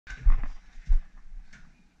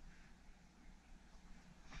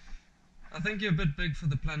I think you're a bit big for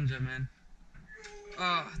the plunger, man.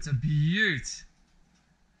 Oh, it's a beaut.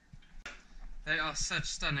 They are such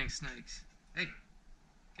stunning snakes. Hey,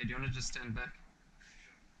 okay, do you want to just stand back?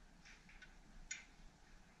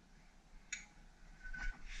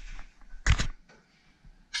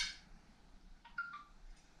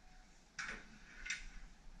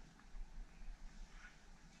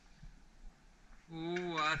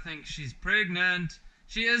 Ooh, I think she's pregnant.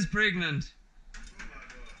 She is pregnant.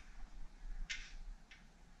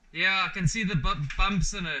 Yeah, I can see the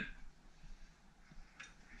bumps in her.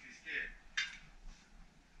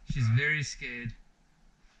 She's very scared.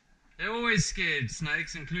 They're always scared,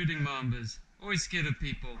 snakes, including mambas. Always scared of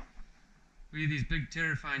people. We're these big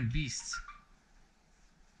terrifying beasts.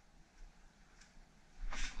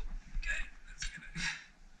 Okay, let's get it.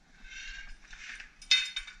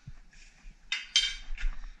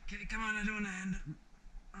 Okay, come on, I don't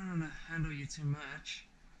want to handle you too much.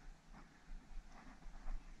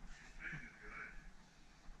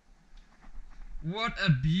 What a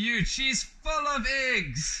beaut! She's full of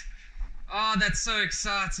eggs! Oh, that's so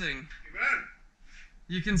exciting.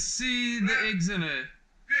 You can see the eggs in her.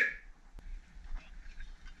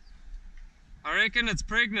 I reckon it's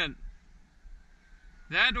pregnant.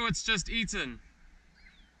 That or it's just eaten.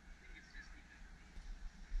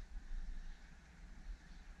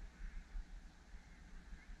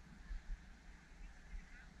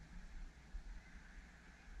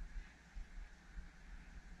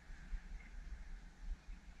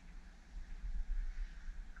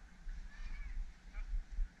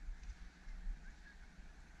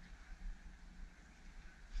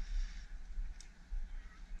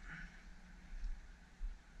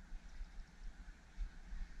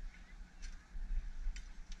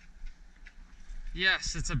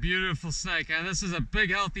 Yes, it's a beautiful snake, and this is a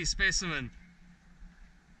big healthy specimen.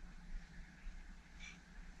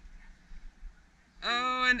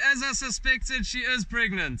 Oh, and as I suspected, she is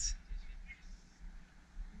pregnant.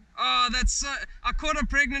 Oh, that's so... I caught a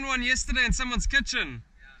pregnant one yesterday in someone's kitchen.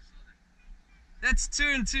 That's 2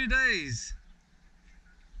 in 2 days.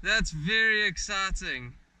 That's very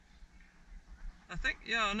exciting. I think,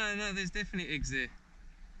 yeah, no, there's definitely eggs there.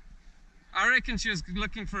 I reckon she was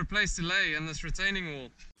looking for a place to lay in this retaining wall.